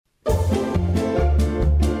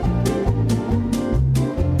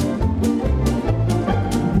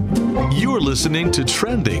listening to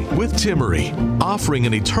Trending with Timmerie, offering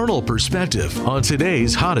an eternal perspective on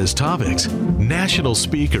today's hottest topics. National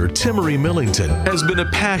speaker Timmerie Millington has been a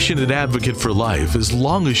passionate advocate for life as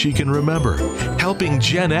long as she can remember, helping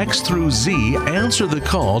Gen X through Z answer the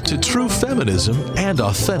call to true feminism and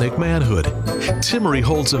authentic manhood. Timmerie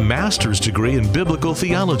holds a master's degree in biblical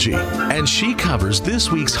theology, and she covers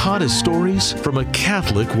this week's hottest stories from a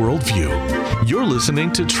Catholic worldview. You're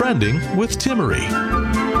listening to Trending with Timmerie.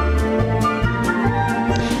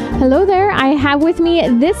 Hello there. I have with me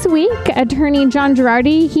this week attorney John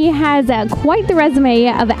Girardi. He has quite the resume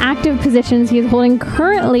of active positions he is holding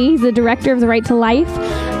currently. He's the director of the Right to Life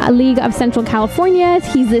League of Central California.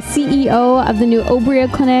 He's the CEO of the new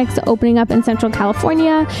Obria clinics opening up in Central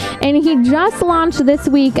California. And he just launched this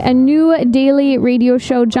week a new daily radio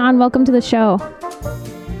show. John, welcome to the show.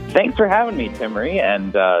 Thanks for having me, Timmerie.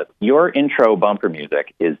 And your intro bumper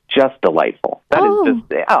music is just delightful.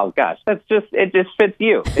 It just fits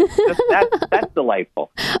you. That's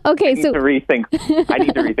delightful. Okay, I need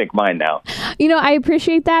to rethink mine now. You know, I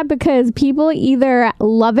appreciate that because people either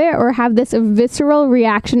love it or have this visceral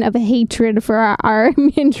reaction of hatred for our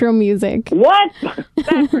intro music. What?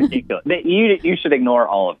 That's ridiculous. You should ignore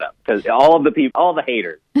all of them, because all the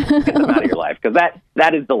haters, get them out of your life, because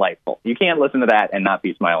that is delightful. You can't listen to that and not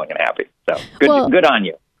be smiling and happy. So good on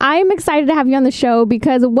you. I'm excited to have you on the show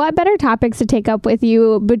because what better topics to take up with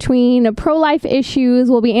you between pro-life issues.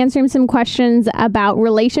 We'll be answering some questions about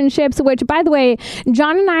relationships, which, by the way,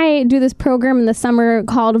 John and I do this program in the summer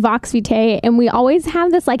called Vox Vitae, and we always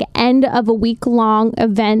have this end of a week-long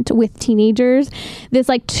event with teenagers, this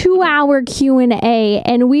 2-hour Q&A,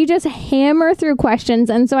 and we just hammer through questions.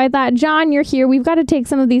 And so I thought, John, you're here. We've got to take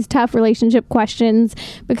some of these tough relationship questions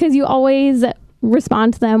because you always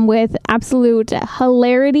respond to them with absolute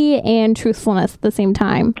hilarity and truthfulness at the same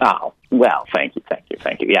time. Oh, well, thank you.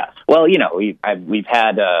 Yeah. Well, we've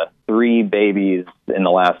had 3 babies in the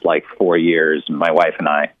last 4 years, my wife and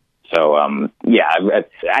I. So,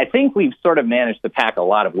 I think we've sort of managed to pack a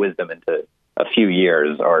lot of wisdom into a few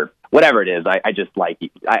years, or whatever it is. I just like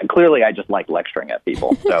lecturing at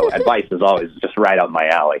people. So advice is always just right up my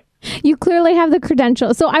alley. You clearly have the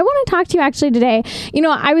credentials. So I want to talk to you actually today.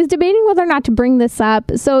 I was debating whether or not to bring this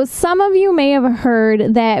up. So some of you may have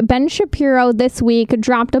heard that Ben Shapiro this week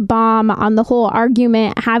dropped a bomb on the whole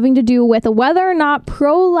argument having to do with whether or not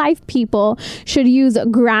pro-life people should use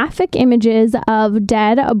graphic images of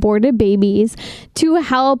dead, aborted babies to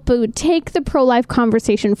help take the pro-life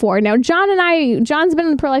conversation forward. Now, John's been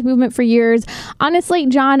in the pro-life movement for years. Honestly,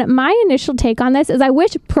 John, my initial take on this is I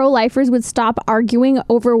wish pro-lifers would stop arguing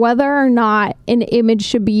over whether or not an image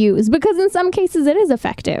should be used, because in some cases it is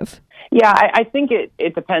effective. Yeah, I think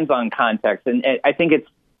it depends on context. And I think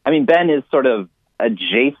Ben is sort of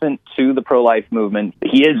adjacent to the pro-life movement.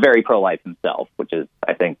 He is very pro-life himself, which is,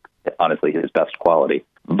 I think, honestly, his best quality.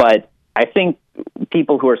 But I think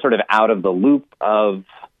people who are sort of out of the loop of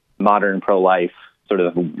modern pro-life, sort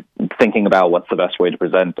of thinking about what's the best way to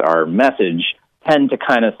present our message, tend to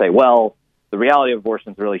kind of say, well, the reality of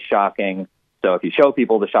abortion is really shocking. So if you show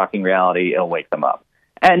people the shocking reality, it'll wake them up.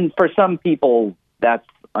 And for some people, that's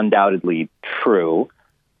undoubtedly true.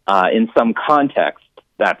 In some contexts,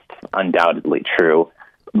 that's undoubtedly true.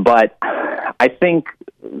 But I think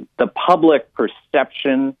the public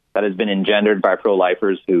perception that has been engendered by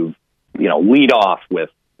pro-lifers who, lead off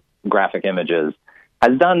with graphic images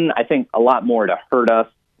has done, I think, a lot more to hurt us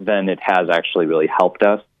than it has actually really helped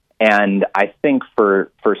us. And I think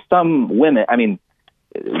for some women,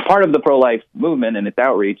 part of the pro-life movement and its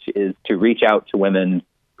outreach is to reach out to women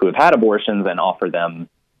who have had abortions and offer them,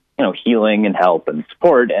 healing and help and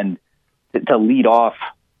support. And to lead off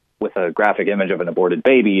with a graphic image of an aborted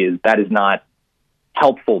baby is not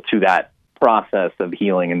helpful to that process of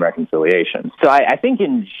healing and reconciliation. So I think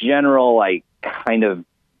in general, I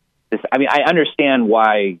understand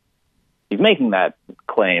why he's making that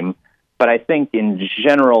claim, but I think in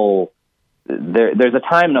general, there's a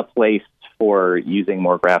time and a place for using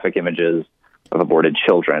more graphic images of aborted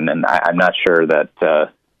children, and I'm not sure that.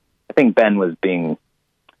 I think Ben was being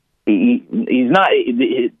he's not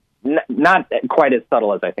quite as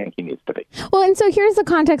subtle as I think he needs to be. Well, and so here's the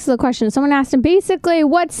context of the question. Someone asked him basically,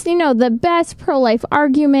 what's the best pro-life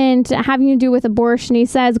argument having to do with abortion? He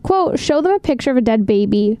says, quote, show them a picture of a dead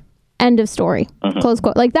baby End of story. Close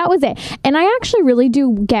quote. Like, that was it. And I actually really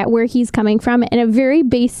do get where he's coming from in a very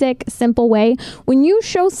basic, simple way. When you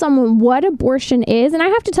show someone what abortion is, and I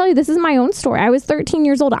have to tell you, this is my own story. I was 13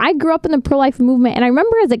 years old. I grew up in the pro-life movement, and I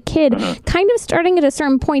remember as a kid kind of starting at a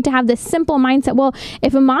certain point to have this simple mindset, well,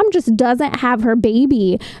 if a mom just doesn't have her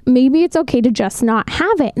baby, maybe it's okay to just not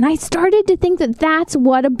have it. And I started to think that that's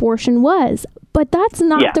what abortion was. But that's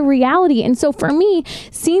not the reality. And so for me,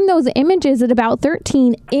 seeing those images at about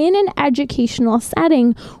 13 in an educational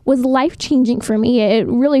setting was life-changing for me. It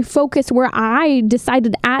really focused where I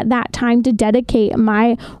decided at that time to dedicate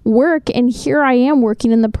my work. And here I am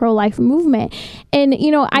working in the pro-life movement. And,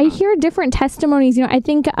 you know, I hear different testimonies. You know, I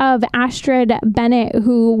think of Astrid Bennett,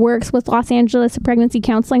 who works with Los Angeles Pregnancy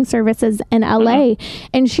Counseling Services in LA.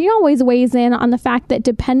 And she always weighs in on the fact that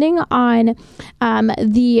depending on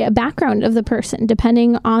the background of the person,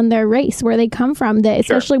 depending on their race, where they come from, that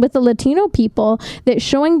especially with the Latino people, that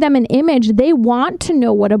showing them an image, they want to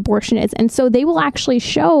know what abortion is. And so they will actually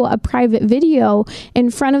show a private video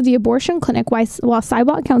in front of the abortion clinic while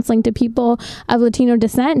sidewalk counseling to people of Latino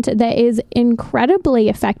descent that is incredibly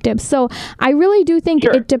effective. So I really do think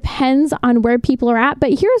it depends on where people are at.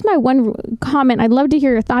 But here's my one comment. I'd love to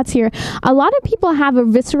hear your thoughts here. A lot of people have a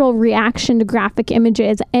visceral reaction to graphic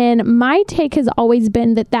images. And my take has always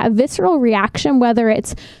been that visceral reaction, whether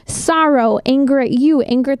it's sorrow, anger at you,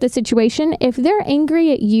 anger at the situation, if they're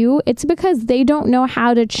angry at you, it's because they don't know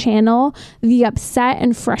how to channel the upset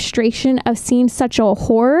and frustration of seeing such a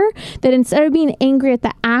horror, that instead of being angry at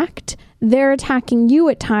the act, they're attacking you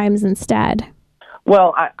at times instead.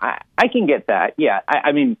 Well, I can get that. Yeah.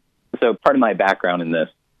 I mean, so part of my background in this,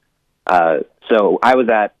 so I was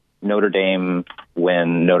at Notre Dame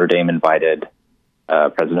when Notre Dame invited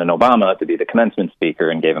President Obama to be the commencement speaker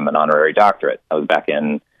and gave him an honorary doctorate. That was back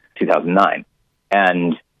in 2009.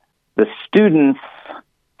 And the students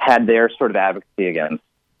had their sort of advocacy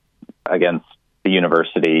against the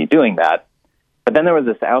university doing that. But then there was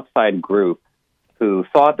this outside group who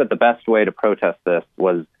thought that the best way to protest this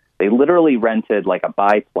was they literally rented like a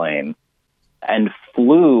biplane and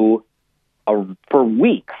flew for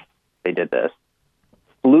weeks. They did this,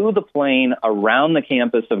 flew the plane around the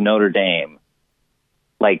campus of Notre Dame,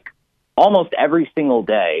 like almost every single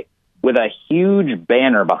day, with a huge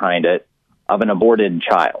banner behind it of an aborted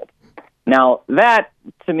child. Now, that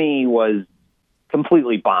to me was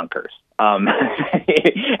completely bonkers.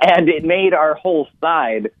 And it made our whole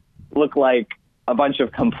side look like a bunch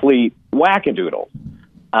of complete wackadoodles.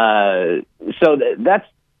 So that's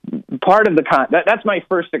part of that's my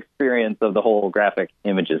first experience of the whole graphic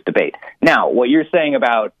images debate. Now, what you're saying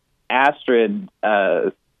about Astrid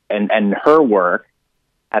and her work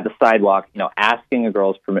at the sidewalk, asking a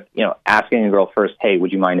girl first, hey,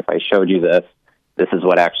 would you mind if I showed you this? This is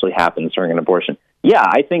what actually happens during an abortion. Yeah,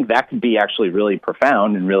 I think that could be actually really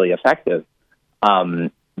profound and really effective.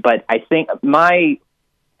 But I think my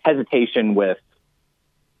hesitation with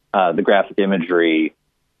the graphic imagery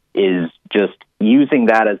is just using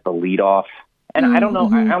that as the lead off. And I don't know,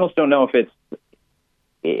 I almost don't know if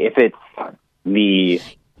it's the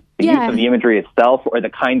use of the imagery itself or the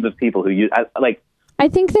kinds of people who use, I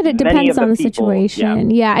think that it depends on the situation.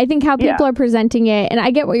 Yeah, I think how people are presenting it. And I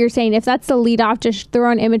get what you're saying. If that's the lead off, just throw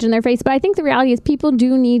an image in their face. But I think the reality is people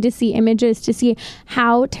do need to see images to see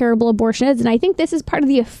how terrible abortion is. And I think this is part of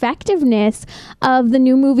the effectiveness of the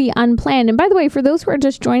new movie Unplanned. And by the way, for those who are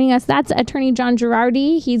just joining us, that's attorney John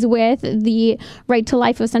Girardi. He's with the Right to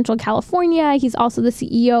Life of Central California. He's also the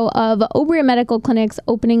CEO of Obria Medical Clinics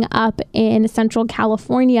opening up in Central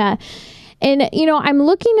California. And, I'm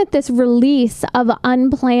looking at this release of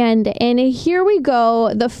Unplanned, and here we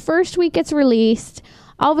go. The first week it's released,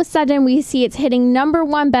 all of a sudden we see it's hitting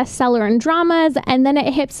 #1 bestseller in dramas, and then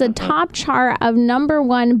it hits the top chart of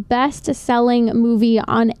 #1 best-selling movie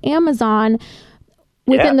on Amazon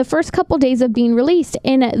within the first couple days of being released.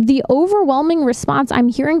 And the overwhelming response I'm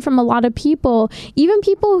hearing from a lot of people, even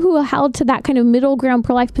people who held to that kind of middle ground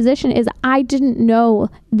pro-life position, is I didn't know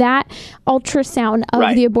that ultrasound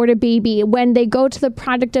of the aborted baby. When they go to the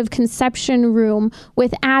product of conception room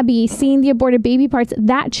with Abby, seeing the aborted baby parts,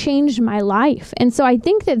 that changed my life. And so I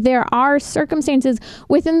think that there are circumstances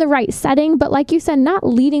within the right setting, but like you said, not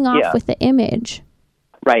leading off with the image.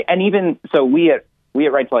 Right. And even so, we at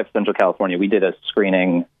Right to Life Central California, we did a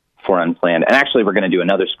screening for Unplanned. And actually, we're going to do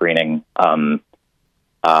another screening on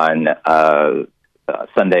Sunday,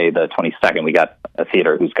 the 22nd. We got a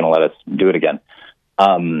theater who's going to let us do it again.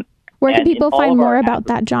 Where can people find more about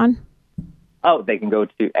that, John? Oh, they can go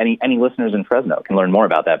to any listeners in Fresno can learn more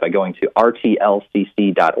about that by going to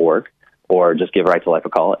rtlcc.org or just give Right to Life a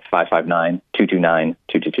call at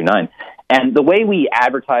 559-229-2229. And the way we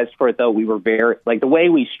advertised for it, though, we were very, the way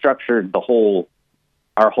we structured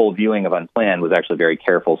our whole viewing of Unplanned was actually very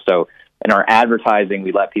careful. So in our advertising,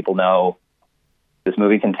 we let people know this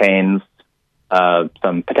movie contains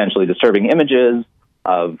some potentially disturbing images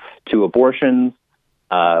of 2 abortions.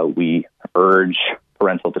 We urge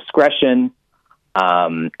parental discretion.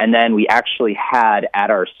 And then we actually had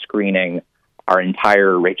at our screening, our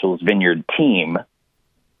entire Rachel's Vineyard team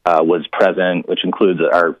was present, which includes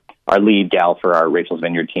our lead gal for our Rachel's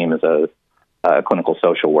Vineyard team is a clinical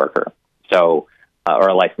social worker, or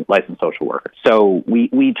a licensed social worker. So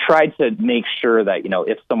we tried to make sure that,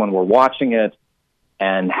 if someone were watching it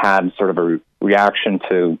and had sort of a reaction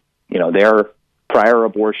to, their prior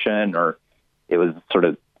abortion, or it was sort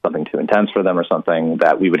of something too intense for them or something,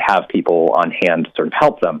 that we would have people on hand to sort of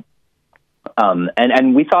help them.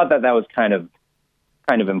 And we thought that was kind of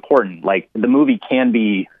important. Like, the movie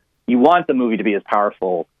you want the movie to be as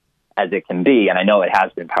powerful as it can be. And I know it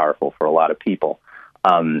has been powerful for a lot of people.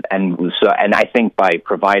 And I think by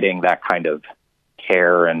providing that kind of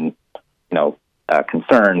care and,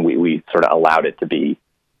 concern, we sort of allowed it to be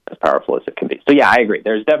as powerful as it can be. So yeah, I agree.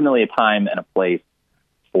 There's definitely a time and a place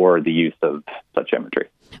for the use of such imagery.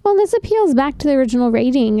 Well, this appeals back to the original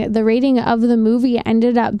rating. The rating of the movie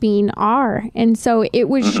ended up being R. And so it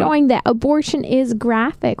was showing that abortion is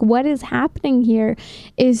graphic. What is happening here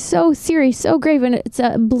is so serious, so grave, and it's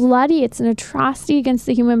it's an atrocity against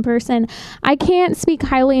the human person. I can't speak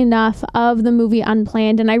highly enough of the movie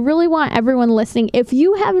Unplanned, and I really want everyone listening, if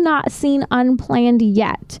you have not seen Unplanned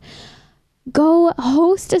yet, go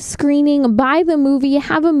host a screening, buy the movie,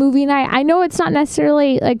 have a movie night. I know it's not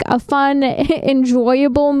necessarily like a fun,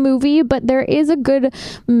 enjoyable movie, but there is a good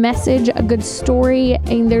message, a good story,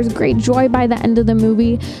 and there's great joy by the end of the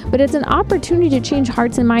movie. But it's an opportunity to change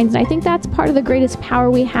hearts and minds, and I think that's part of the greatest power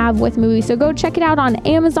we have with movies. So go check it out on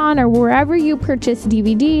Amazon or wherever you purchase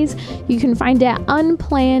DVDs. You can find it,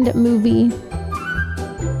 Unplanned Movie.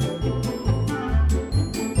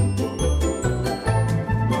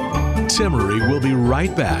 Timmerie will be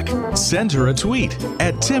right back. Send her a tweet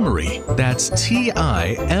at Timmerie. That's TIMMERIE.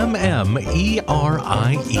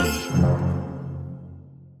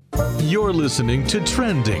 You're listening to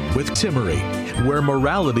Trending with Timmerie, where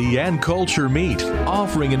morality and culture meet,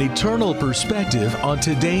 offering an eternal perspective on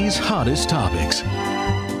today's hottest topics.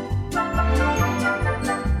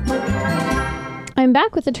 I'm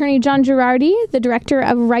back with attorney John Girardi, the director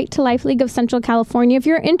of Right to Life League of Central California. If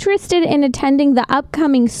you're interested in attending the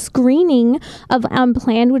upcoming screening of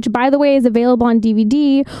Unplanned, which, by the way, is available on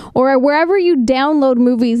DVD or wherever you download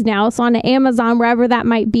movies now, so on Amazon, wherever that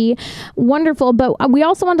might be, wonderful. But we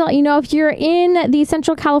also want to let you know, if you're in the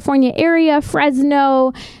Central California area,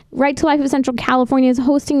 Fresno, Right to Life of Central California is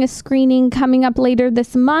hosting a screening coming up later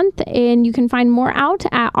this month, and you can find more out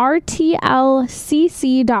at rtlcc.org.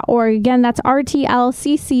 Again, that's rtlcc.org.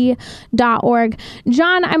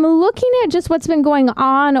 John, I'm looking at just what's been going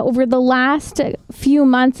on over the last few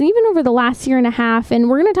months and even over the last year and a half, and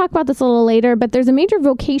we're going to talk about this a little later, but there's a major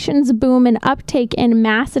vocations boom and uptake in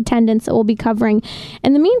mass attendance that we'll be covering.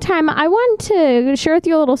 In the meantime, I want to share with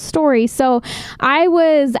you a little story. So I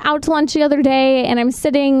was out to lunch the other day, and I'm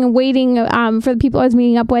sitting waiting for the people I was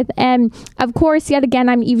meeting up with, and of course, yet again,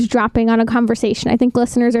 I'm eavesdropping on a conversation. I think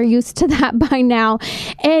listeners are used to that by now.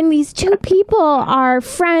 And these two people are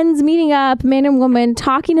friends meeting up, man and woman,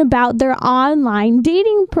 talking about their online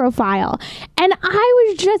dating profile. And I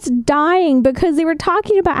was just dying because they were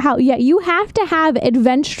talking about how, you have to have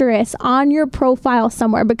adventurous on your profile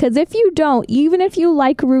somewhere, because if you don't, even if you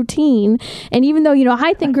like routine, and even though,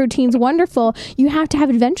 I think routine's wonderful, you have to have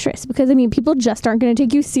adventurous, because people just aren't going to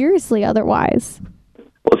take you seriously otherwise.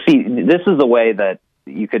 Well, see, this is a way that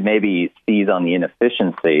you could maybe seize on the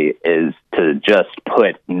inefficiency, is to just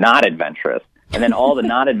put not adventurous. And then all the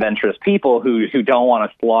not adventurous people who don't want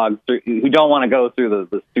to slog through, who don't want to go through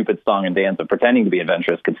the stupid song and dance of pretending to be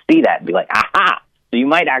adventurous, could see that and be like, aha! So you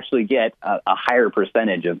might actually get a higher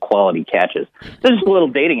percentage of quality catches. So just a little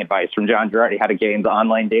dating advice from John Girardi, how to gain the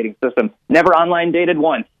online dating system. Never online dated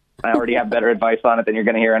once. I already have better advice on it than you're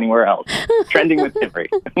going to hear anywhere else. Trending with Timmerie.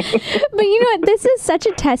 But you know what? This is such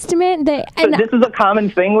a testament that... So this is a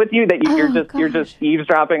common thing with you, that you're just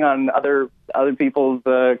eavesdropping on other other people's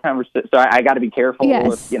conversation. So I got to be careful. Yes.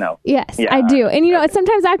 With, Yes, Yeah. I do. And,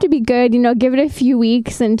 sometimes I have to be good, give it a few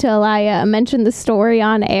weeks until I mention the story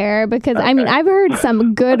on air because, I've heard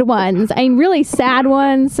some good ones. Really sad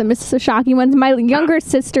ones, some shocking ones. My younger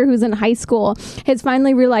sister, who's in high school, has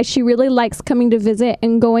finally realized she really likes coming to visit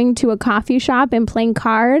and going to a coffee shop and playing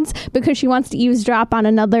cards because she wants to eavesdrop on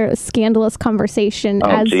another scandalous conversation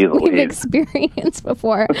we've experienced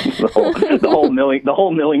before. the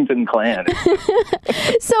whole Millington clan.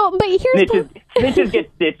 So, but here's snitches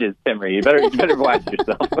get stitches, Timmy. You better watch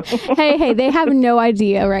yourself. hey, they have no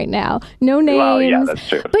idea right now. No names. Well, yeah, that's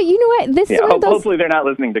true. But you know what? This is one of those. Hopefully, they're not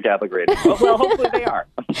listening to Catholic radio. Well, hopefully they are.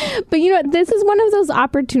 But you know what? This is one of those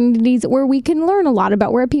opportunities where we can learn a lot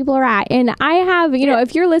about where people are at. And I have,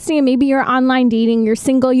 if you're listening and maybe you're online dating, you're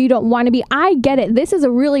single, you don't want to be. I get it. This is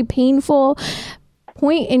a really painful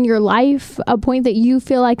point in your life, a point that you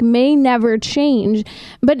feel like may never change.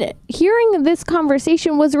 But hearing this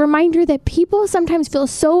conversation was a reminder that people sometimes feel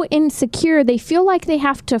so insecure. They feel like they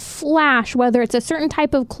have to flash, whether it's a certain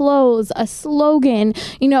type of clothes, a slogan,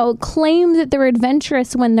 claim that they're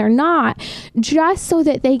adventurous when they're not, just so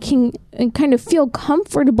that they can kind of feel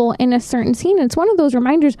comfortable in a certain scene. And it's one of those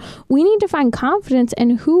reminders we need to find confidence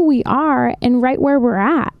in who we are and right where we're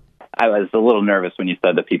at. I was a little nervous when you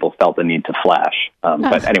said that people felt the need to flash.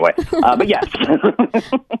 But anyway, but yes.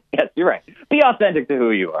 Yes, you're right. Be authentic to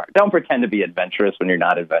who you are. Don't pretend to be adventurous when you're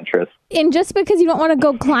not adventurous. And just because you don't want to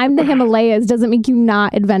go climb the Himalayas doesn't make you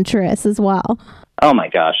not adventurous as well. Oh, my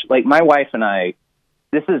gosh. Like, my wife and I,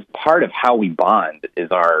 this is part of how we bond, is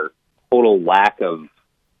our total lack of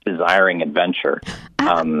desiring adventure.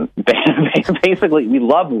 Basically, we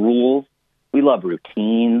love rules. We love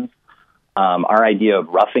routines. Our idea of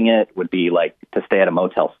roughing it would be like to stay at a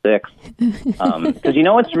Motel 6. Because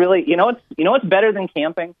what's better than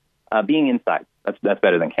camping? Being inside. That's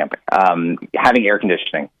better than camping. Having air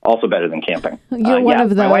conditioning, also better than camping. You're one of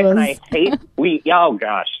those. My wife and I oh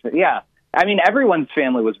gosh, yeah. Everyone's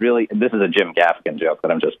family was really, this is a Jim Gaffigan joke that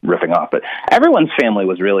I'm just riffing off, but everyone's family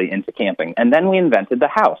was really into camping. And then we invented the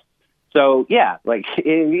house. So be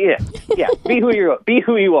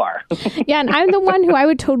who you are. Yeah, and I'm the one who I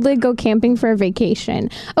would totally go camping for a vacation.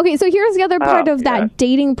 Okay, so here's the other part of that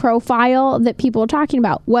dating profile that people are talking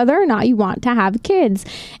about, whether or not you want to have kids.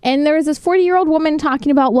 And there was this 40-year-old woman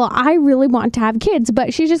talking about, well, I really want to have kids,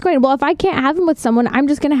 but she's just going, well, if I can't have them with someone, I'm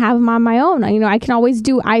just going to have them on my own. I can always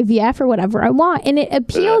do IVF or whatever I want. And it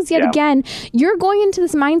appeals yet again. You're going into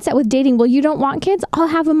this mindset with dating, well, you don't want kids, I'll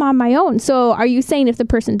have them on my own. So are you saying if the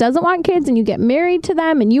person doesn't want kids and you get married to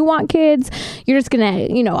them and you want kids, you're just gonna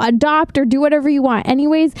adopt or do whatever you want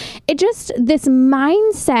anyways? It just, this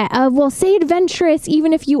mindset of, well, say adventurous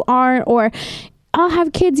even if you aren't, or I'll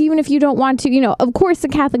have kids even if you don't want to. Of course the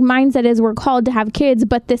Catholic mindset is we're called to have kids,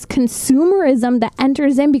 but this consumerism that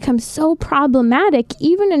enters in becomes so problematic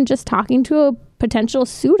even in just talking to a potential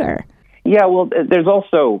suitor. Yeah, well, there's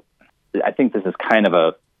also, I think this is kind of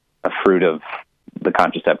a fruit of the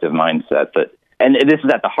contraceptive mindset that, and this is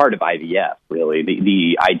at the heart of IVF, really,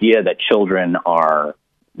 the idea that children are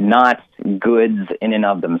not goods in and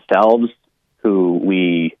of themselves who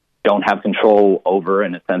we don't have control over,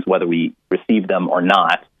 in a sense, whether we receive them or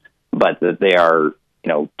not, but that they are,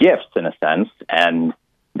 gifts in a sense, and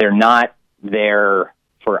they're not there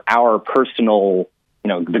for our personal,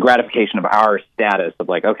 the gratification of our status of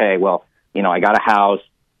like, okay, well, I got a house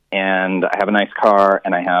and I have a nice car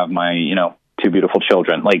and I have my, 2 beautiful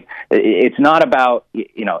children. Like, it's not about,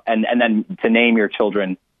 and then to name your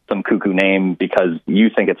children some cuckoo name because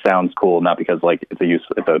you think it sounds cool, not because like it's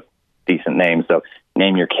a decent name. So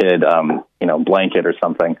name your kid, Blanket or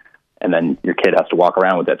something. And then your kid has to walk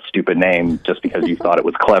around with that stupid name just because you thought it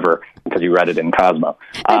was clever because you read it in Cosmo.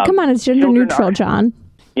 Come on, it's gender neutral, John.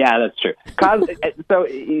 Yeah, that's true. So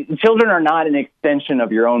children are not an extension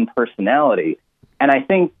of your own personality. And I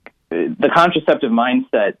think the contraceptive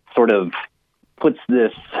mindset sort of puts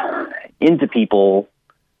this into people,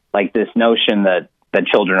 like this notion that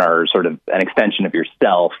children are sort of an extension of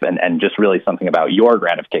yourself and just really something about your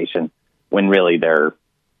gratification when really they're,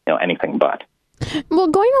 anything but. Well,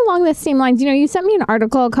 going along the same lines, you sent me an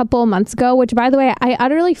article a couple of months ago, which, by the way, I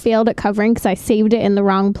utterly failed at covering because I saved it in the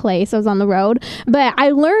wrong place. I was on the road. But I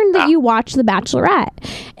learned that you watched The Bachelorette.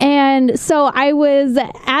 And so as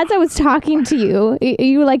I was talking to you, are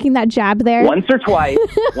you liking that jab there? Once or twice.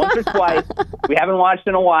 We haven't watched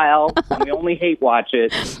in a while. And we only hate watch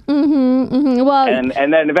it. Well, and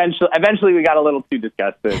then eventually we got a little too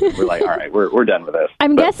disgusted. We're like, all right, we're done with this.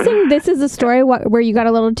 I'm guessing this is a story where you got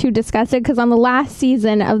a little too disgusted because on the last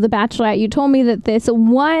season of The Bachelorette, you told me that this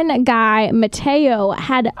one guy, Mateo,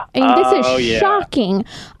 had, and this is shocking,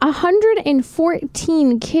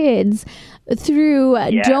 114 kids through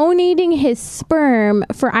donating his sperm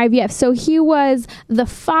for IVF. So he was the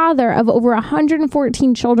father of over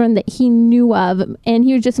 114 children that he knew of, and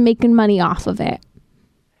he was just making money off of it.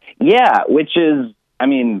 Yeah, which is, I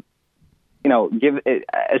mean,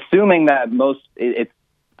 assuming that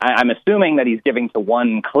I'm assuming that he's giving to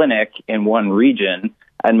one clinic in one region,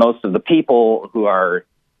 and most of the people who are,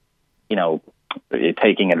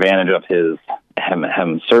 taking advantage of his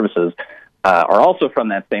services are also from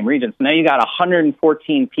that same region. So now you got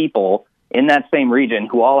 114 people in that same region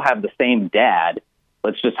who all have the same dad.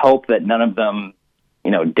 Let's just hope that none of them,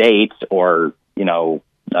 date or,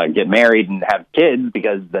 get married and have kids,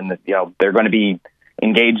 because then, they're going to be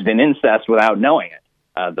engaged in incest without knowing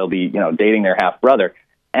it. They'll be, dating their half brother.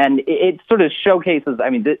 And it sort of showcases, I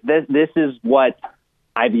mean, this is what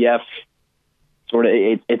IVF sort of,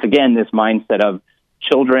 it's again, this mindset of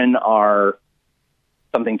children are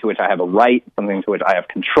something to which I have a right, something to which I have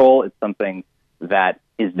control. It's something that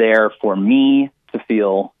is there for me to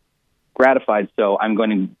feel gratified. So I'm going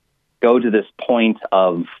to go to this point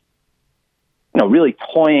of, really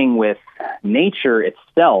toying with nature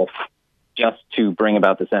itself just to bring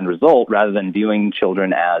about this end result, rather than viewing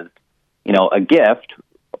children as, a gift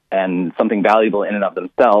and something valuable in and of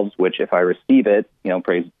themselves, which if I receive it,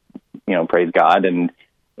 praise God. And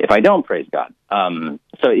if I don't, praise God.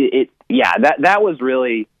 So that was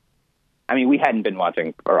really, I mean, we hadn't been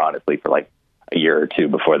watching, or honestly, for like a year or two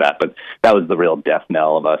before that, but that was the real death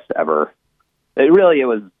knell of us ever.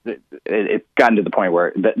 It's gotten to the point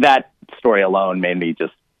where that story alone made me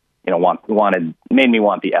just, made me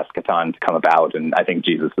want the eschaton to come about. And I think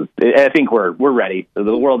I think we're ready.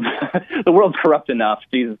 The world's corrupt enough.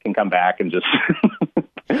 Jesus can come back and just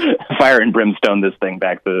fire and brimstone this thing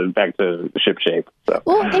back to ship shape. So.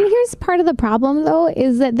 Well, and here's part of the problem, though,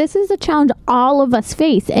 is that this is a challenge all of us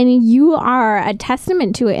face, and you are a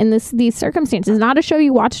testament to it in these circumstances. Not a show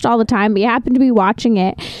you watched all the time, but you happen to be watching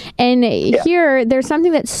it. And here, there's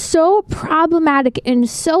something that's so problematic and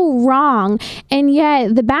so wrong, and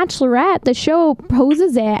yet The Bachelorette, the show,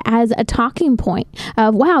 poses it as a talking point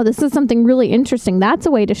of, wow, this is something really interesting. That's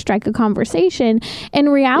a way to strike a conversation. In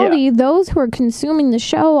reality, those who are consuming the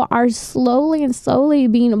show are slowly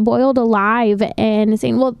being boiled alive and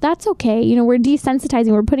saying, well, that's okay. We're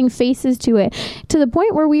desensitizing. We're putting faces to it, to the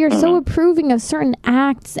point where we are so approving of certain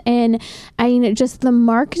acts and just the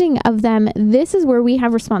marketing of them. This is where we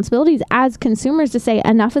have responsibilities as consumers to say,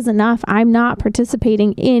 enough is enough. I'm not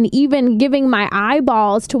participating in even giving my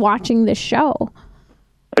eyeballs to watching this show.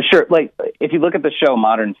 Sure. Like, if you look at the show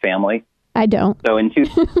Modern Family, I don't. So I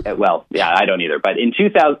don't either. But in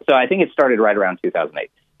 2000, so I think it started right around 2008.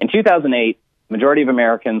 In 2008, majority of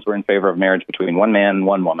Americans were in favor of marriage between one man and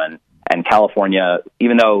one woman. And California,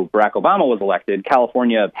 even though Barack Obama was elected,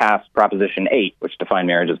 California passed Proposition 8, which defined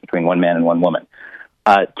marriages between one man and one woman.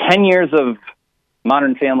 10 years of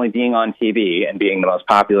Modern Family being on TV and being the most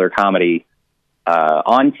popular comedy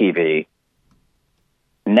on TV,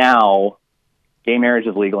 now gay marriage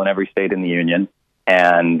is legal in every state in the union.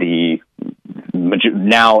 And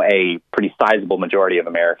now a pretty sizable majority of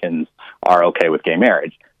Americans are okay with gay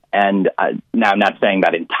marriage. And now I'm not saying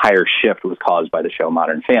that entire shift was caused by the show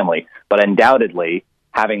Modern Family, but undoubtedly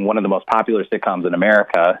having one of the most popular sitcoms in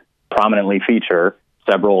America prominently feature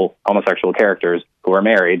several homosexual characters who are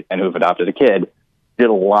married and who have adopted a kid did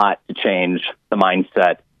a lot to change the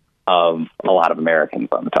mindset of a lot of Americans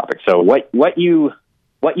on the topic. So what you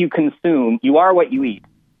consume, you are what you eat.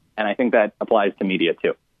 And I think that applies to media,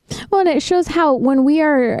 too. Well, and it shows how when we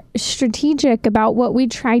are strategic about what we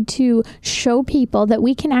try to show people, that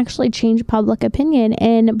we can actually change public opinion.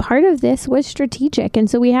 And part of this was strategic. And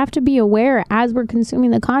so we have to be aware as we're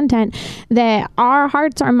consuming the content that our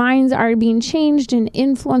hearts, our minds are being changed and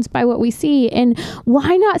influenced by what we see. And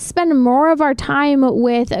why not spend more of our time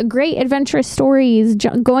with great adventurous stories,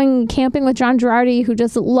 going camping with John Girardi, who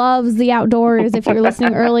just loves the outdoors. If you're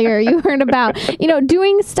listening earlier, you heard about,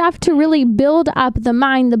 doing stuff to really build up the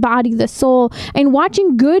mind, the body, the soul, and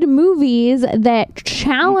watching good movies that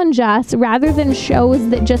challenge us rather than shows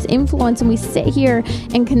that just influence and we sit here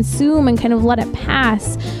and consume and kind of let it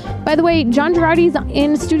pass. By the way, John Girardi's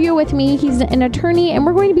in studio with me. He's an attorney, and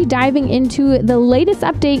we're going to be diving into the latest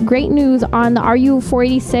update, great news on the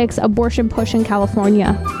RU486 abortion push in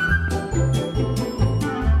California.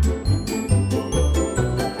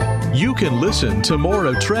 You can listen to more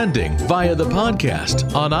of Trending via the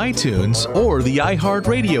podcast on iTunes or the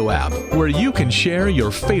iHeartRadio app, where you can share your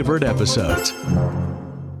favorite episodes.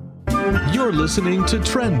 You're listening to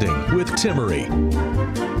Trending with Timmerie.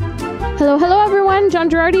 Hello, everyone. John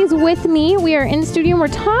Girardi is with me. We are in studio and we're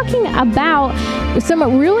talking about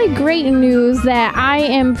some really great news that I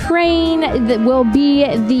am praying that will be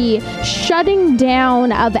the shutting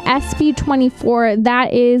down of SB 24.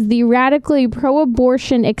 That is the radically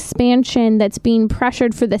pro-abortion expansion that's being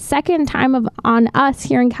pressured for the second time on us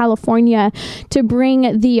here in California to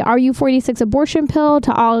bring the RU46 abortion pill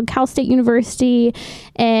to all Cal State University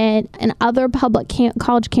and other public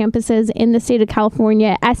college campuses in the state of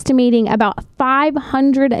California, estimating about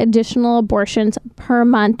 500 additional abortions per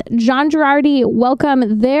month. John Girardi,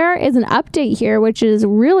 welcome. There is an update here, which is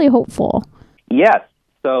really hopeful. Yes.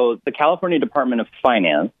 So the California Department of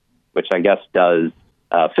Finance, which I guess does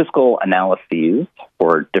fiscal analyses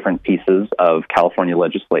for different pieces of California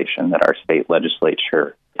legislation that our state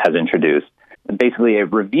legislature has introduced, basically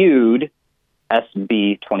it reviewed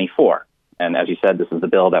SB 24. And as you said, this is the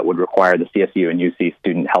bill that would require the CSU and UC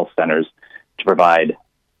student health centers to provide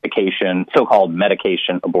so-called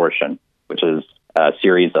medication abortion, which is a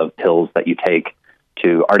series of pills that you take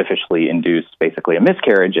to artificially induce basically a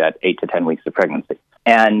miscarriage at 8 to 10 weeks of pregnancy.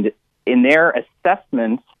 And in their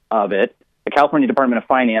assessment of it, the California Department of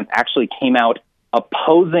Finance actually came out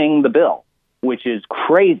opposing the bill, which is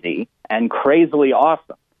crazy and crazily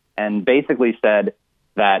awesome, and basically said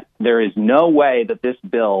that there is no way that this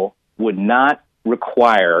bill would not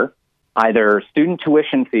require either student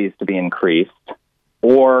tuition fees to be increased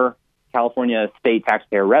or California state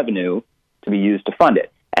taxpayer revenue to be used to fund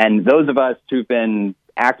it. And those of us who've been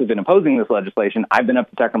active in opposing this legislation, I've been up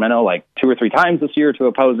to Sacramento like 2 or 3 times this year to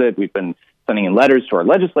oppose it. We've been sending in letters to our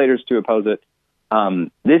legislators to oppose it.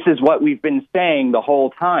 This is what we've been saying the whole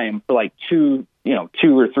time for like 2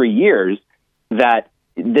 or 3 years, that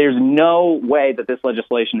there's no way that this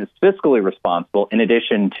legislation is fiscally responsible in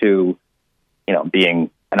addition to, being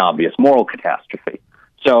an obvious moral catastrophe.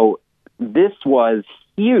 So this was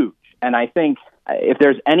huge. And I think if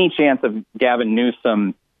there's any chance of Gavin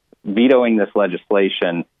Newsom vetoing this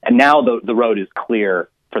legislation, and now the road is clear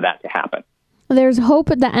for that to happen. There's hope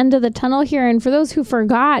at the end of the tunnel here. And for those who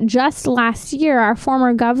forgot, just last year, our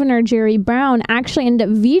former governor, Jerry Brown, actually ended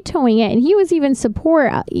up vetoing it. And he was even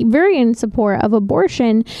very in support of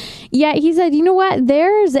abortion. Yet he said, you know what?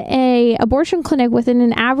 There's a abortion clinic within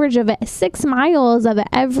an average of 6 miles of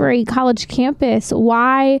every college campus.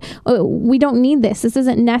 Why? We don't need this. This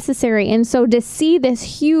isn't necessary. And so to see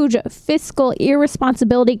this huge fiscal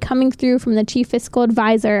irresponsibility coming through from the chief fiscal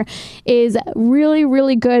advisor is really,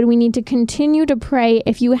 really good. We need to continue to pray.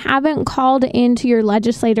 If you haven't called into your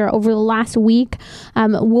legislator over the last week,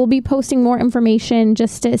 we'll be posting more information.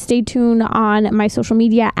 Just to stay tuned on my social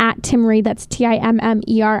media at Timmerie, that's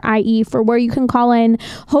Timmerie, for where you can call in.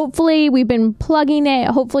 Hopefully, we've been plugging it.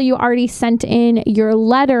 Hopefully, you already sent in your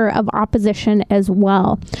letter of opposition as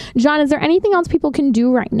well. John, is there anything else people can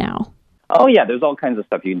do right now? Oh, yeah, there's all kinds of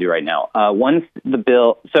stuff you can do right now. Once the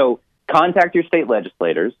bill, so contact your state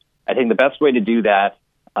legislators. I think the best way to do that,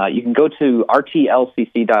 you can go to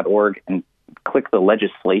rtlcc.org and click the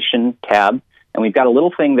legislation tab. And we've got a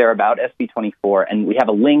little thing there about SB 24. And we have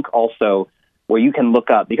a link also where you can look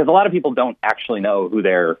up, because a lot of people don't actually know who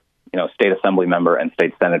their state assembly member and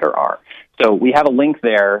state senator are. So we have a link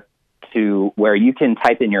there to where you can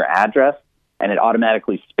type in your address, and it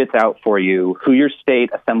automatically spits out for you who your state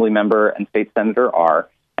assembly member and state senator are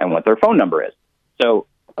and what their phone number is. So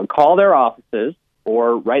call their offices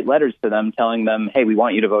or write letters to them telling them, hey, we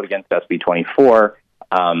want you to vote against SB 24.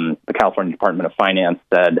 The California Department of Finance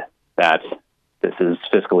said that this is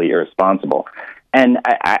fiscally irresponsible. And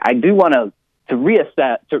I do want to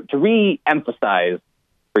reassess, to re-emphasize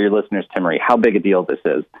for your listeners, Timmerie, how big a deal this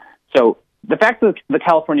is. So the fact that the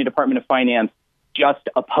California Department of Finance just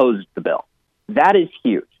opposed the bill, that is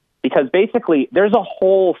huge, because basically there's a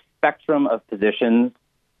whole spectrum of positions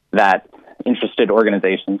that interested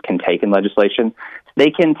organizations can take in legislation. They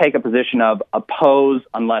can take a position of oppose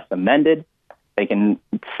unless amended. They can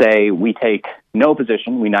say we take no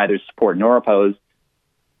position, we neither support nor oppose.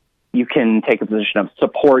 You can take a position of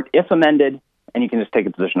support if amended, and you can just take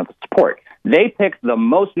a position of support. They picked the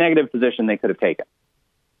most negative position they could have taken.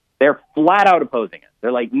 They're flat out opposing it.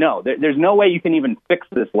 They're like, no, there's no way you can even fix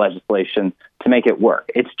this legislation to make it work.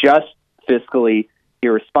 It's just fiscally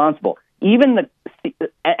irresponsible.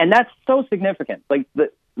 And that's so significant. Like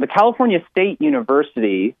the California State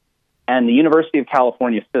University and the University of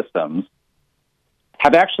California systems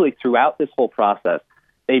have actually, throughout this whole process,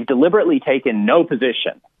 they've deliberately taken no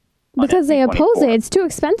position. Because they oppose it. It's too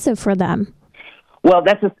expensive for them. Well,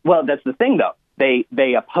 that's the thing, though.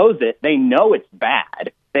 They oppose it. They know it's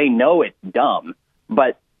bad. They know it's dumb.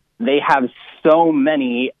 But they have so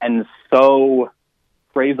many and so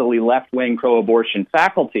crazily left-wing pro-abortion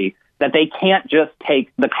faculty that they can't just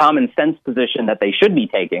take the common sense position that they should be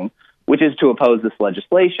taking, which is to oppose this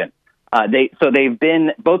legislation. They've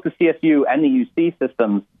been, both the CSU and the UC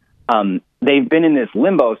systems, they've been in this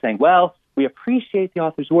limbo saying, well, we appreciate the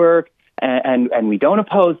author's work and we don't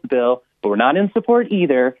oppose the bill, but we're not in support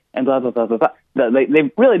either, and blah, blah, blah, blah, blah.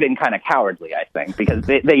 They've really been kind of cowardly, I think, because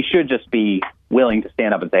they should just be willing to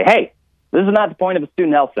stand up and say, hey, this is not the point of a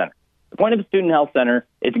student health center. The point of a student health center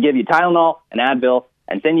is to give you Tylenol and Advil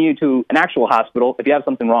and send you to an actual hospital if you have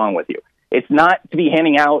something wrong with you. It's not to be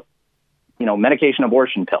handing out, medication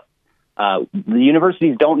abortion pills. The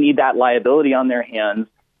universities don't need that liability on their hands,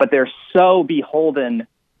 but they're so beholden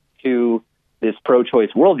to this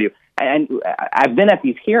pro-choice worldview. And I've been at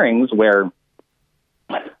these hearings where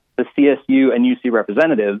the CSU and UC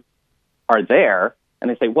representatives are there, and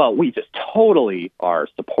they say, well, we just totally are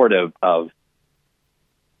supportive of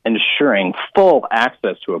ensuring full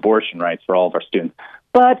access to abortion rights for all of our students.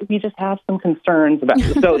 But we just have some concerns about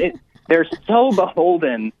it. So they're so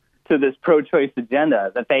beholden to this pro-choice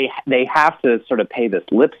agenda that they have to sort of pay this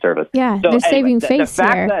lip service. Yeah, so they're saving face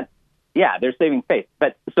here. They're saving face.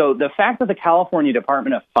 But so the fact that the California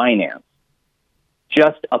Department of Finance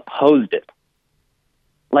just opposed it,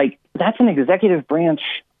 that's an executive branch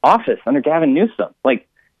office under Gavin Newsom.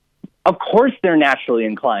 Of course they're naturally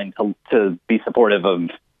inclined to be supportive of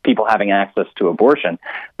people having access to abortion.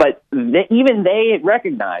 But even they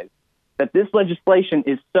recognize that this legislation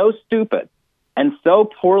is so stupid and so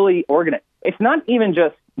poorly organized. It's not even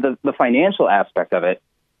just the financial aspect of it.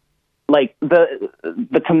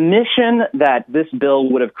 The commission that this bill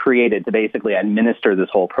would have created to basically administer this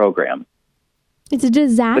whole program. It's a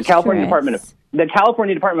disaster. The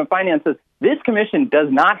California Department of Finance says this commission does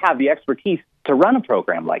not have the expertise to run a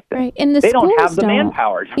program like this. Right. And they don't have the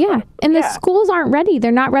manpower. The schools aren't ready.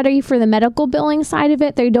 They're not ready for the medical billing side of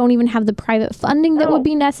it. They don't even have the private funding that would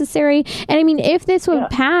be necessary. And I mean, if this would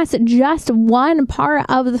pass, just one part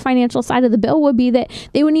of the financial side of the bill would be that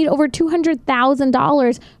they would need over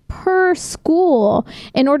 $200,000 per school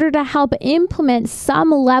in order to help implement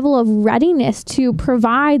some level of readiness to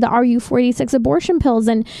provide the RU-486 abortion pills.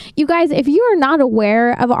 And you guys, if you are not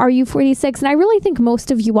aware of RU-486, and I really think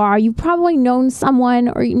most of you are, you've probably known someone,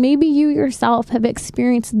 or maybe you yourself have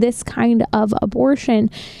experienced this kind of abortion.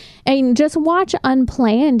 And just watch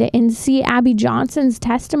Unplanned and see Abby Johnson's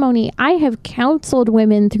testimony. I have counseled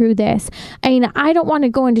women through this. I mean, I don't want to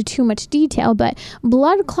go into too much detail, but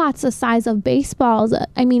blood clots the size of baseballs.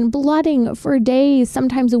 I mean, blooding for days,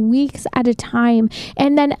 sometimes weeks at a time.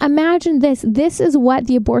 And then imagine this. This is what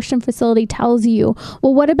the abortion facility tells you.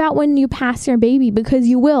 Well, what about when you pass your baby? Because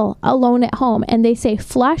you will, alone at home. And they say,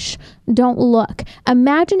 flush, don't look.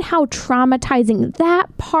 Imagine how traumatizing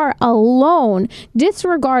that part alone.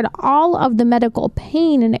 Disregard all of the medical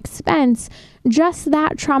pain and expense, just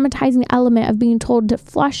that traumatizing element of being told to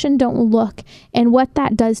flush and don't look, and what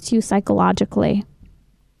that does to you psychologically.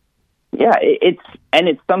 Yeah,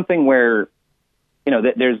 it's something where,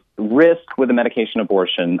 there's risk with a medication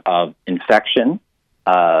abortion of infection,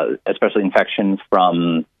 especially infection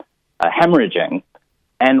from hemorrhaging.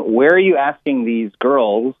 And where are you asking these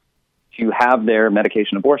girls to have their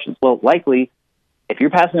medication abortions? Well, likely, if you're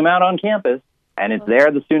passing them out on campus and it's there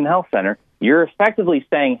at the student health center, you're effectively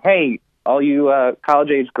saying, hey, all you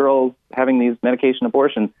college-age girls having these medication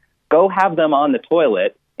abortions, go have them on the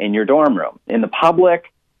toilet in your dorm room, in the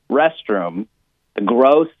public restroom, the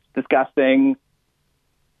gross, disgusting,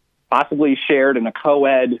 possibly shared in a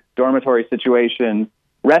co-ed dormitory situation,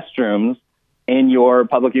 restrooms in your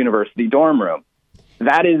public university dorm room.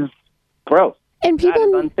 That is gross. And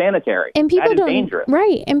people, that is unsanitary. And people that is dangerous.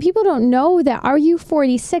 Right. And people don't know that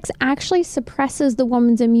RU-486 actually suppresses the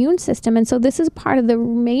woman's immune system. And so this is part of the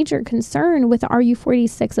major concern with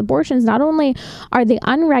RU-486 abortions. Not only are they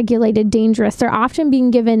unregulated, dangerous, they're often being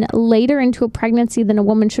given later into a pregnancy than a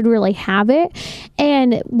woman should really have it.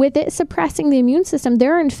 And with it suppressing the immune system,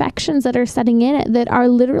 there are infections that are setting in that are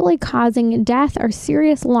literally causing death or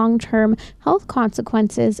serious long-term health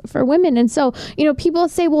consequences for women. And so, people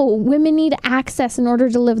say, well, women need access in order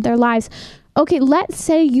to live their lives. Okay, let's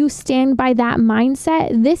say you stand by that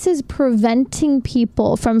mindset. This is preventing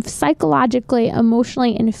people from psychologically,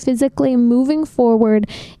 emotionally, and physically moving forward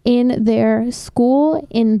in their school,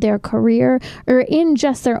 in their career, or in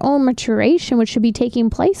just their own maturation, which should be taking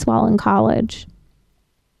place while in college.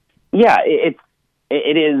 Yeah, it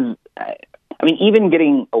is. I mean, even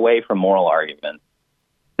getting away from moral arguments,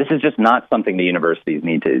 this is just not something the universities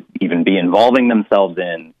need to even be involving themselves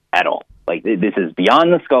in at all. This is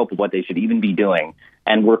beyond the scope of what they should even be doing.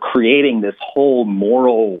 And we're creating this whole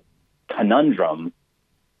moral conundrum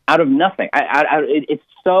out of nothing. It's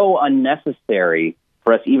so unnecessary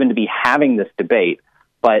for us even to be having this debate,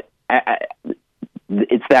 but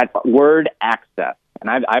it's that word access. And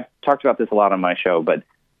I've talked about this a lot on my show, but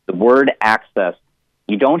the word access,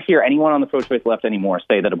 you don't hear anyone on the pro-choice left anymore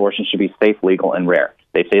say that abortion should be safe, legal, and rare.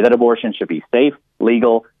 They say that abortion should be safe,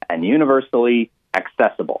 legal, and universally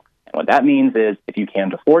accessible. And what that means is if you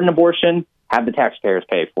can't afford an abortion, have the taxpayers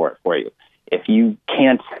pay for it for you. If you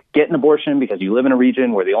can't get an abortion because you live in a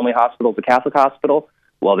region where the only hospital is a Catholic hospital,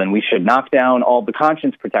 well, then we should knock down all the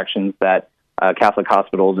conscience protections that Catholic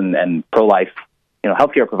hospitals and pro-life,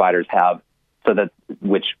 healthcare providers have, so that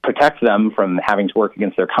which protects them from having to work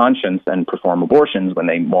against their conscience and perform abortions when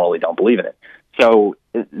they morally don't believe in it. So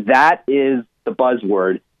that is the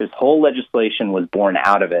buzzword. This whole legislation was born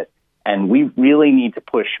out of it, and we really need to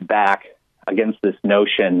push back against this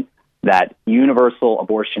notion that universal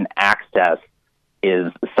abortion access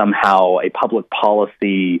is somehow a public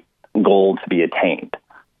policy goal to be attained.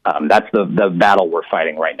 That's the battle we're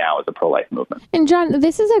fighting right now as a pro-life movement. And John,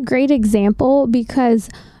 this is a great example because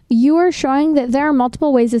you are showing that there are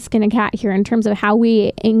multiple ways to skin a cat here in terms of how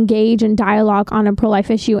we engage in dialogue on a pro-life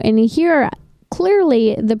issue. And here,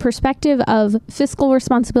 clearly, the perspective of fiscal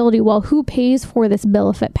responsibility, well, who pays for this bill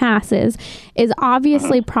if it passes, is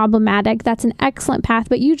obviously problematic. That's an excellent path.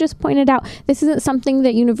 But you just pointed out this isn't something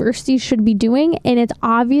that universities should be doing. And it's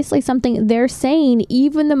obviously something they're saying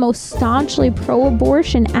even the most staunchly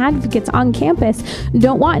pro-abortion advocates on campus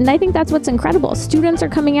don't want. And I think that's what's incredible. Students are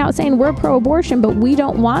coming out saying we're pro-abortion, but we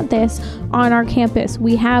don't want this on our campus.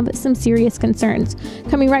 We have some serious concerns.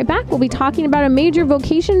 Coming right back, we'll be talking about a major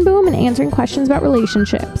vocation boom and answering questions about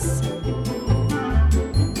relationships.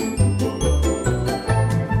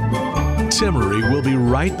 Timmerie will be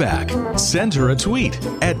right back. Send her a tweet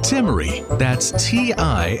at Timmerie. That's TIMMERIE.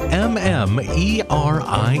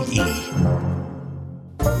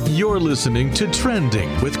 You're listening to Trending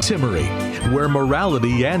with Timmerie, where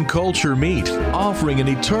morality and culture meet, offering an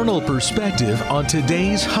eternal perspective on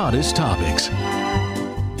today's hottest topics.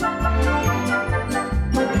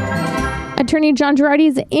 Attorney John Girardi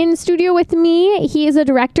is in studio with me. He is a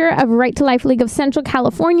director of Right to Life League of Central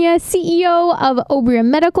California, CEO of Obria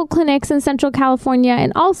Medical Clinics in Central California,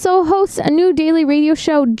 and also hosts a new daily radio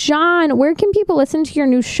show. John, where can people listen to your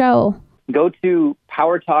new show? Go to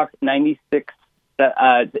Power Talk 96. Do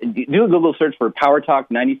a Google search for Power Talk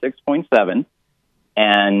 96.7,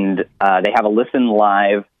 and they have a Listen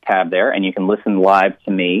Live tab there, and you can listen live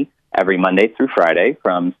to me every Monday through Friday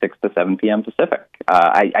from 6 to 7 p.m. Pacific.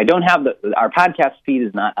 I don't have our podcast feed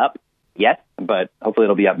is not up yet, but hopefully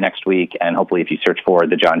it'll be up next week. And hopefully if you search for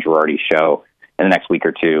The John Girardi Show in the next week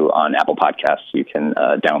or two on Apple Podcasts, you can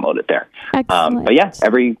download it there. Excellent. But yeah,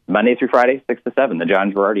 every Monday through Friday, 6 to 7, The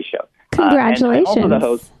John Girardi Show. Congratulations. And I'm also the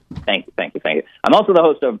host. Thank you. I'm also the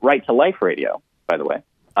host of Right to Life Radio, by the way,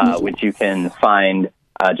 which you can find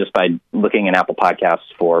just by looking in Apple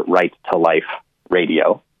Podcasts for Right to Life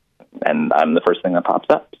Radio. And I'm the first thing that pops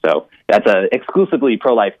up. So that's a exclusively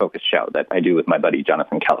pro-life focused show that I do with my buddy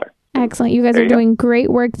Jonathan Keller. Excellent. You guys are doing great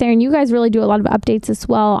work there. And you guys really do a lot of updates as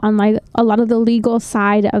well on like a lot of the legal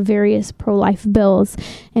side of various pro-life bills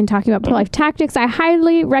and talking about pro-life tactics. I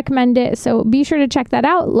highly recommend it. So be sure to check that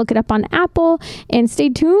out. Look it up on Apple and stay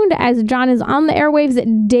tuned as John is on the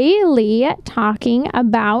airwaves daily talking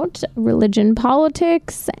about religion,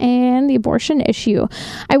 politics, and the abortion issue.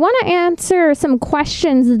 I want to answer some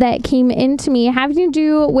questions that came into me having to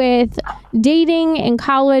do with dating in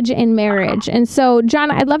college and marriage. And so,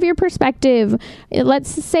 John, I'd love your perspective. Let's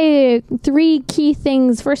say 3 key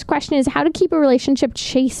things. First question is how to keep a relationship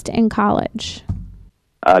chaste in college.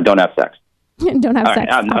 Don't have sex. Don't have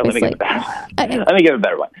sex. Right, obviously. Let me give a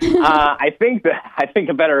better one. I think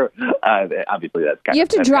a better. Obviously, that's kind you have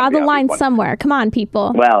to draw the line somewhere. Come on,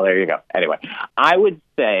 people. Well, there you go. Anyway, I would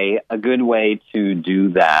say a good way to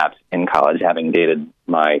do that in college, having dated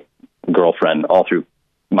my girlfriend all through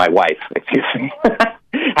my wife. Excuse me,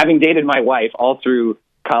 having dated my wife all through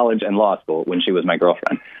college and law school when she was my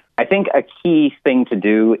girlfriend. I think a key thing to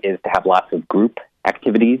do is to have lots of group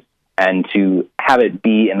activities and to have it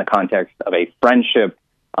be in the context of a friendship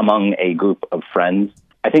among a group of friends.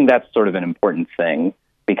 I think that's sort of an important thing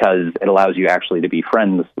because it allows you actually to be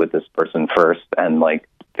friends with this person first and like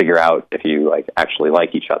figure out if you like actually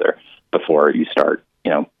like each other before you start,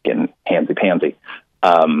 getting handsy-pansy.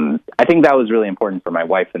 I think that was really important for my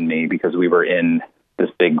wife and me because we were in this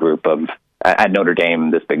big group at Notre Dame,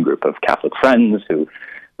 this big group of Catholic friends who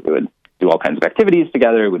would do all kinds of activities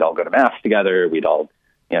together. We'd all go to Mass together. We'd all,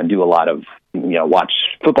 do a lot of, watch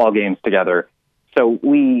football games together. So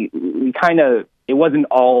we kind of, it wasn't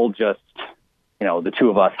all just the two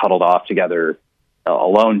of us huddled off together,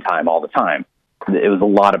 alone time all the time. It was a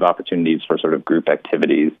lot of opportunities for sort of group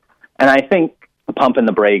activities. And I think pumping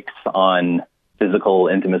the brakes on physical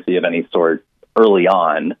intimacy of any sort early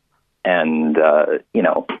on, and,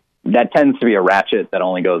 that tends to be a ratchet that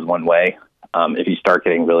only goes one way. If you start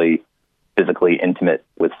getting really physically intimate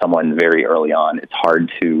with someone very early on, it's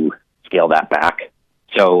hard to scale that back.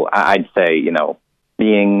 So I'd say,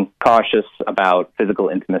 being cautious about physical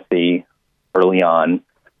intimacy early on,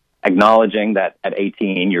 acknowledging that at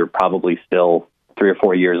 18, you're probably still 3 or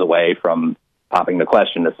 4 years away from popping the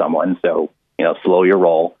question to someone. So, slow your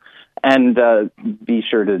roll, and be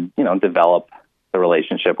sure to, develop the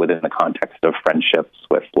relationship within the context of friendships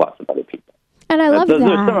with lots of other people. And I love that. Those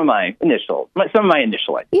are some of my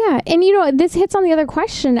initial ideas. Yeah. And, this hits on the other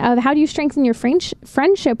question of how do you strengthen your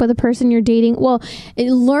friendship with a person you're dating? Well,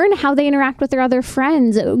 learn how they interact with their other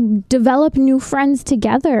friends, develop new friends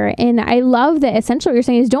together. And I love that essentially what you're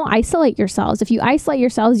saying is don't isolate yourselves. If you isolate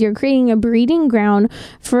yourselves, you're creating a breeding ground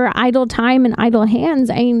for idle time and idle hands.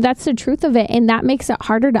 I mean, that's the truth of it. And that makes it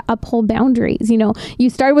harder to uphold boundaries. You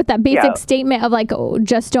started with that basic statement of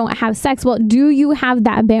just don't have sex. Well, do you have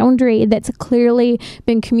that boundary that's clearly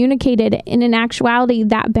been communicated? And in actuality,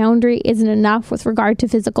 that boundary isn't enough with regard to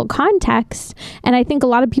physical context. And I think a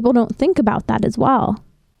lot of people don't think about that as well.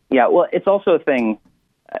 Yeah, well, it's also a thing.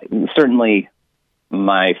 Certainly,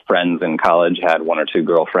 my friends in college had 1 or 2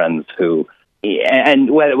 girlfriends who,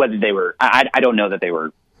 and whether they were, I don't know that they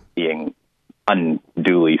were being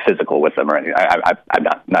unduly physical with them or anything. I'm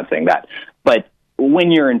not saying that. But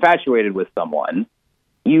when you're infatuated with someone,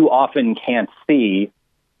 you often can't see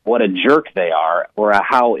what a jerk they are or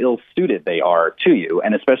how ill-suited they are to you.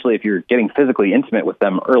 And especially if you're getting physically intimate with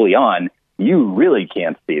them early on, you really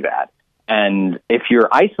can't see that. And if you're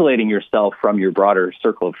isolating yourself from your broader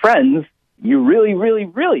circle of friends, you really, really,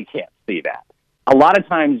 really can't see that. A lot of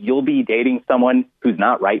times you'll be dating someone who's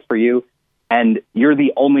not right for you, and you're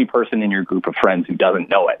the only person in your group of friends who doesn't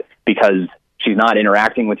know it because she's not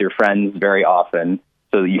interacting with your friends very often,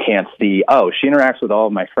 so you can't see, she interacts with all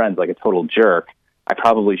of my friends like a total jerk. I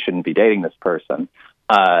probably shouldn't be dating this person.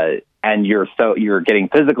 And you're getting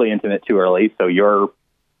physically intimate too early. So you're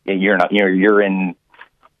in,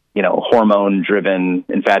 hormone driven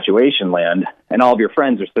infatuation land. And all of your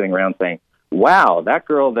friends are sitting around saying, wow, that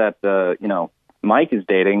girl that, Mike is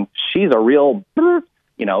dating, she's a real,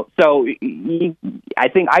 so I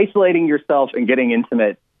think isolating yourself and getting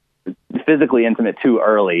physically intimate too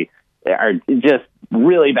early are just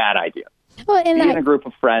really bad ideas. Well, be in a group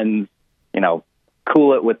of friends,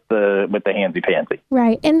 cool it with the handsy pantsy.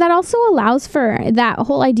 Right. And that also allows for that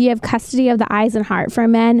whole idea of custody of the eyes and heart for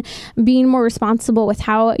men, being more responsible with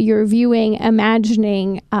how you're viewing,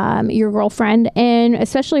 imagining your girlfriend, and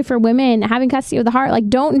especially for women, having custody of the heart. Like,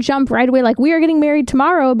 don't jump right away like we are getting married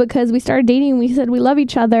tomorrow because we started dating and we said we love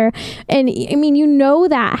each other. And I mean,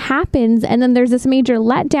 that happens, and then there's this major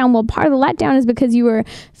letdown. Well, part of the letdown is because you were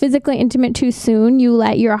physically intimate too soon. You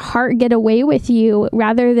let your heart get away with you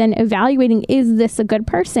rather than evaluating, is this a good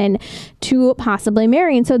person to possibly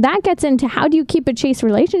marry? And so that gets into how do you keep a chaste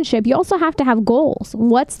relationship? You also have to have goals.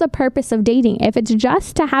 What's the purpose of dating? If it's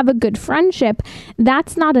just to have a good friendship,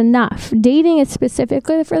 that's not enough. Dating is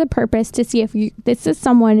specifically for the purpose to see if this is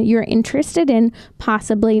someone you're interested in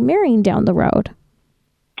possibly marrying down the road.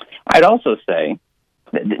 I'd also say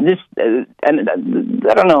this, and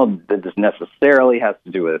I don't know that this necessarily has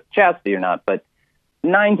to do with chastity or not, but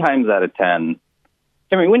 9 times out of 10,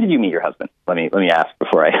 Timmy, when did you meet your husband? Let me ask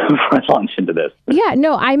before I launch into this. Yeah,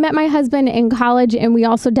 no, I met my husband in college, and we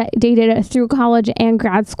also dated through college and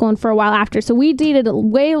grad school, and for a while after. So we dated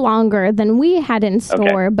way longer than we had in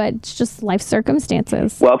store, but it's just life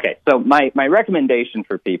circumstances. Well, okay. So my recommendation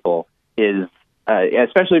for people is,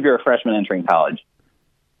 especially if you're a freshman entering college,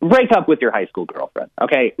 break up with your high school girlfriend.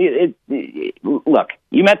 Okay, look,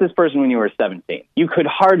 you met this person when you were 17. You could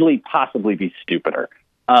hardly possibly be stupider.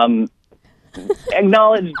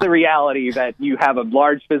 Acknowledge the reality that you have a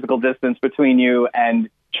large physical distance between you and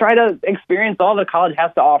try to experience all that college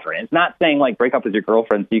has to offer. And it's not saying like break up with your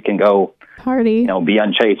girlfriend so you can go party, be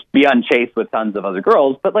unchaste with tons of other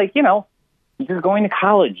girls. But you're going to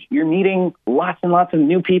college, you're meeting lots and lots of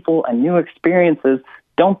new people and new experiences.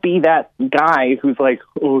 Don't be that guy who's like,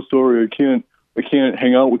 oh, sorry, I can't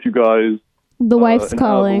hang out with you guys. The wife's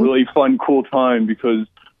calling. Have a really fun, cool time because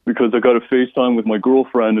I got to FaceTime with my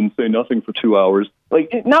girlfriend and say nothing for 2 hours.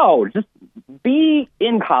 No, just be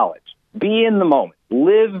in college. Be in the moment.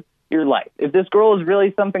 Live your life. If this girl is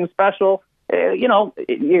really something special,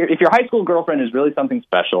 if your high school girlfriend is really something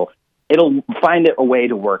special, it'll find a way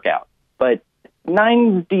to work out. But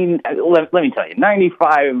let me tell you,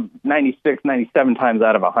 95, 96, 97 times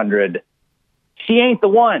out of 100, she ain't the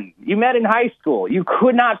one. You met in high school. You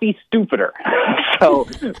could not be stupider. So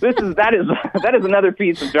that is another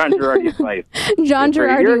piece of John Girardi advice. John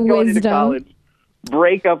Girardi you're going wisdom. Into college,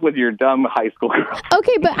 break up with your dumb high school girl.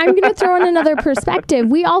 Okay, but I'm going to throw in another perspective.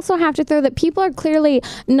 We also have to throw that people are clearly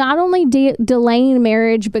not only delaying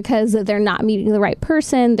marriage because they're not meeting the right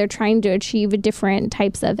person, they're trying to achieve different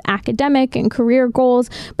types of academic and career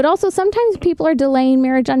goals, but also sometimes people are delaying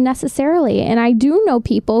marriage unnecessarily. And I do know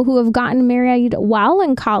people who have gotten married while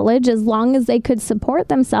in college as long as they could support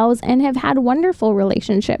themselves and have had wonderful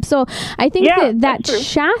relationships. So I think that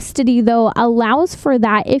chastity, though, allows for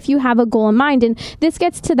that if you have a goal in mind. And this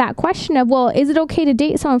gets to that question of, well, is it okay to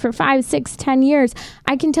date someone for 5, 6, 10 years?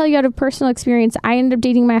 I can tell you out of personal experience, I ended up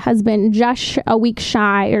dating my husband just a week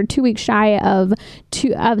shy or 2 weeks shy of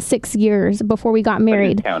 6 years before we got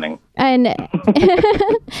married. Counting. And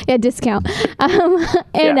discount.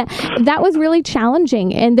 That was really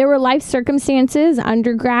challenging. And there were life circumstances,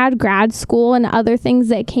 undergrad, grad school, and other things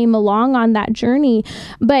that came along on that journey.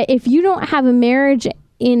 But if you don't have a marriage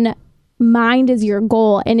in mind as your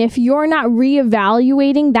goal, and if you're not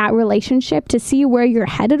reevaluating that relationship to see where you're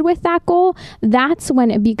headed with that goal, that's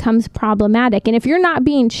when it becomes problematic. And if you're not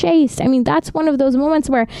being chased, I mean, that's one of those moments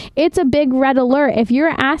where it's a big red alert. If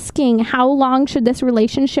you're asking how long should this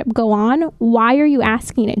relationship go on, why are you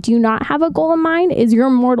asking it? Do you not have a goal in mind? Is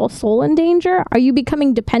your mortal soul in danger? Are you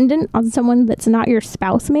becoming dependent on someone that's not your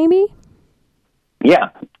spouse, maybe? Yeah,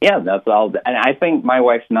 that's all. And I think my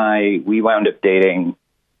wife and I, we wound up dating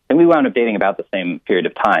about the same period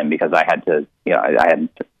of time because I had to, I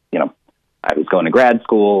was going to grad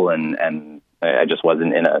school and I just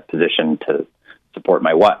wasn't in a position to support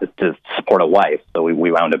my wife, to support a wife. So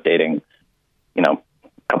we wound up dating, a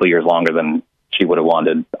couple of years longer than she would have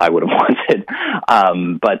wanted, I would have wanted.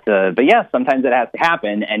 But yeah, sometimes it has to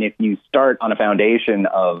happen. And if you start on a foundation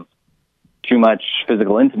of too much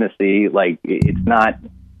physical intimacy, like it's not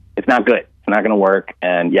good. It's not going to work.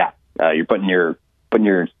 And you're putting your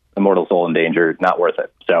immortal soul in danger. Not worth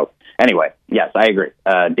it. So anyway, yes, I agree.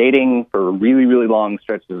 Dating for really, really long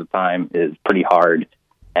stretches of time is pretty hard,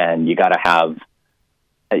 and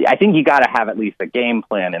I think you got to have at least a game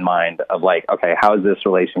plan in mind of like, okay, how is this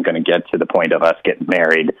relation going to get to the point of us getting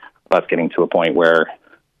married, of us getting to a point where,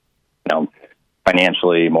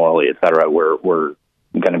 financially, morally, et cetera, we're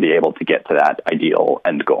going to be able to get to that ideal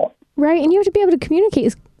end goal. Right. And you have to be able to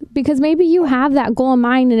communicate, because maybe you have that goal in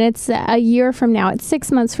mind and it's a year from now, it's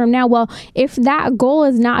 6 months from now. Well, if that goal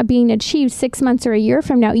is not being achieved 6 months or a year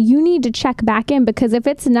from now, you need to check back in, because if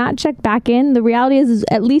it's not checked back in, the reality is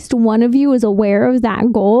at least one of you is aware of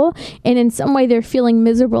that goal. And in some way they're feeling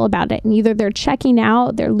miserable about it. And either they're checking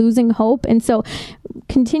out, they're losing hope. And so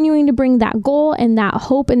continuing to bring that goal and that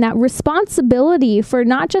hope and that responsibility for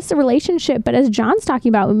not just a relationship, but as John's talking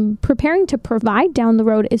about, preparing to provide down the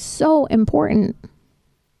road is so important.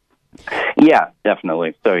 Yeah,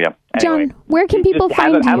 definitely. So, yeah. Anyway, John, where can people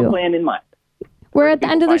find you? Have a plan in mind. We're at the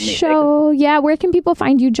end of the show. Yeah, where can people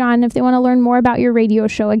find you, John, if they want to learn more about your radio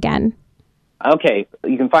show again? Okay,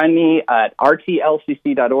 you can find me at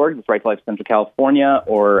rtlcc.org, that's Right to Life Central California,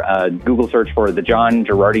 or Google search for The John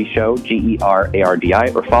Girardi Show,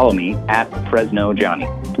 Gerardi, or follow me at Fresno Johnny.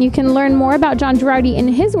 You can learn more about John Girardi and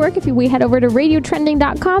his work if we head over to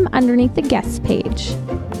radiotrending.com underneath the guests page.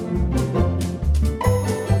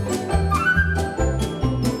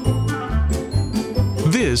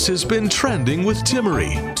 This has been Trending with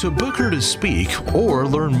Timmerie. To book her to speak or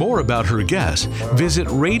learn more about her guests, visit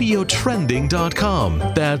radiotrending.com.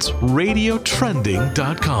 That's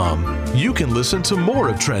radiotrending.com. You can listen to more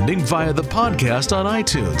of Trending via the podcast on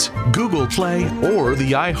iTunes, Google Play, or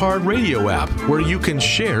the iHeartRadio app, where you can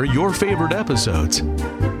share your favorite episodes.